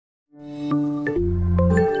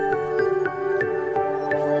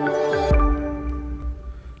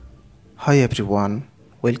Hi everyone,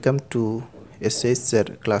 welcome to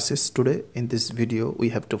 3.shsir classes. Today in this video we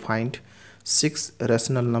have to find 6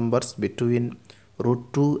 rational numbers between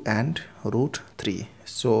root 2 and root 3.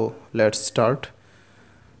 So let's start.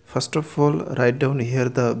 First of all, write down here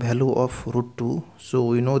the value of root 2. So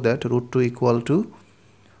we know that root 2 equal to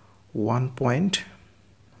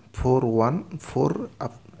 1.414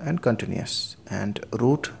 up and continuous, and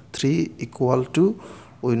root 3 equal to,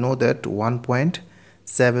 we know that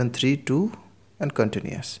 1.732 and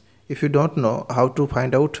continuous. If you don't know how to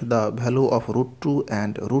find out the value of root 2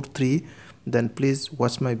 and root 3, then please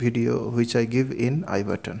watch my video which I give in I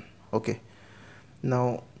button. Okay,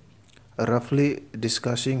 now roughly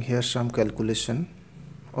discussing here some calculation.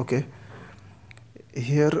 Okay,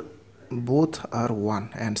 here both are 1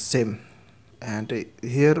 and same, and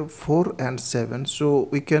here 4 and 7, so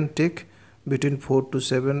we can take between 4 to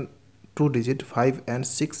 7 2 digit 5 and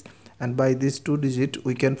 6, and by this 2 digit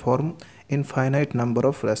we can form infinite number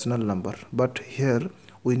of rational number, but here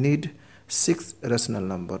we need 6 rational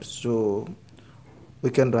numbers, so we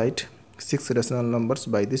can write 6 rational numbers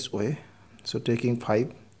by this way. So taking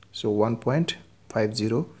 5, so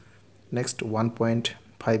 1.50, next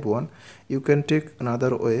 1.51, you can take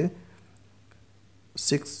another way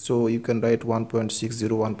 6, so you can write 1.60,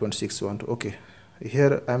 1.61. okay,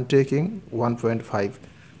 here I'm taking 1.5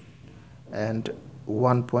 and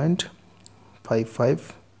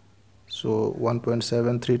 1.55, so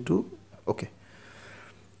 1.732. okay,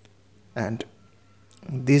 and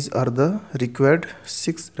these are the required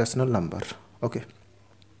 6 rational number. Okay,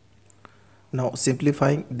 now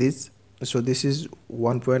simplifying this, so this is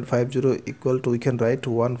 1.50 equal to, we can write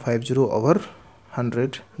 150 over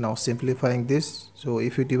 100. Now simplifying this, so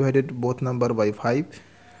if you divided both number by 5,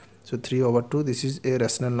 so 3 over 2, this is a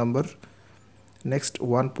rational number. Next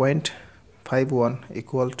 1.51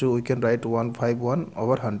 equal to, we can write 151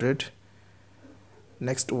 over 100.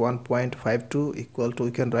 Next 1.52 equal to,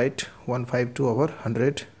 we can write 152 over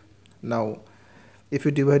 100. Now if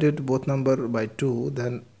you divided both number by 2,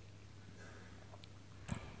 then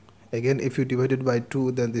again if you divided by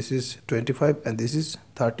 2, then this is 25 and this is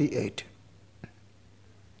 38.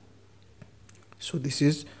 So this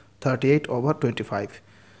is 38 over 25.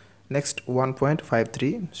 Next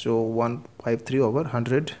 1.53, so 153 over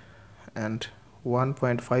 100, and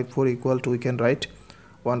 1.54 equal to, we can write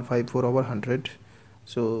 154 over 100.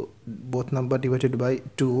 So both number divided by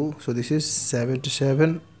 2, so this is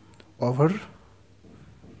 77 over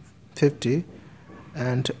 50,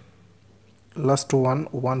 and last one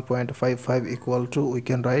 1.55 equal to, we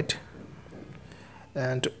can write,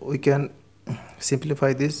 and we can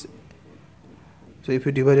simplify this. So if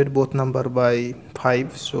you divided both number by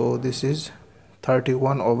 5, so this is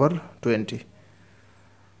 31 over 20.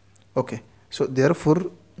 Okay, so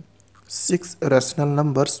therefore 6 rational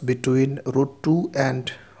numbers between root 2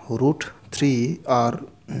 and root 3 are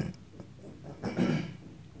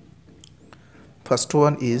first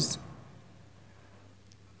one is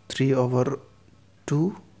 3 over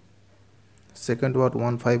 2, second one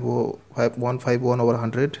 151 over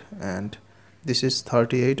 100, and this is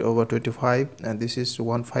 38 over 25, and this is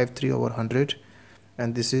 153 over 100,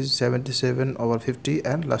 and this is 77 over 50,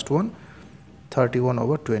 and last one 31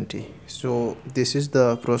 over 20. So this is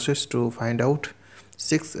the process to find out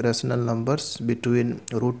 6 rational numbers between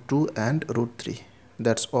root 2 and root 3.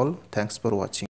 That's all. Thanks for watching.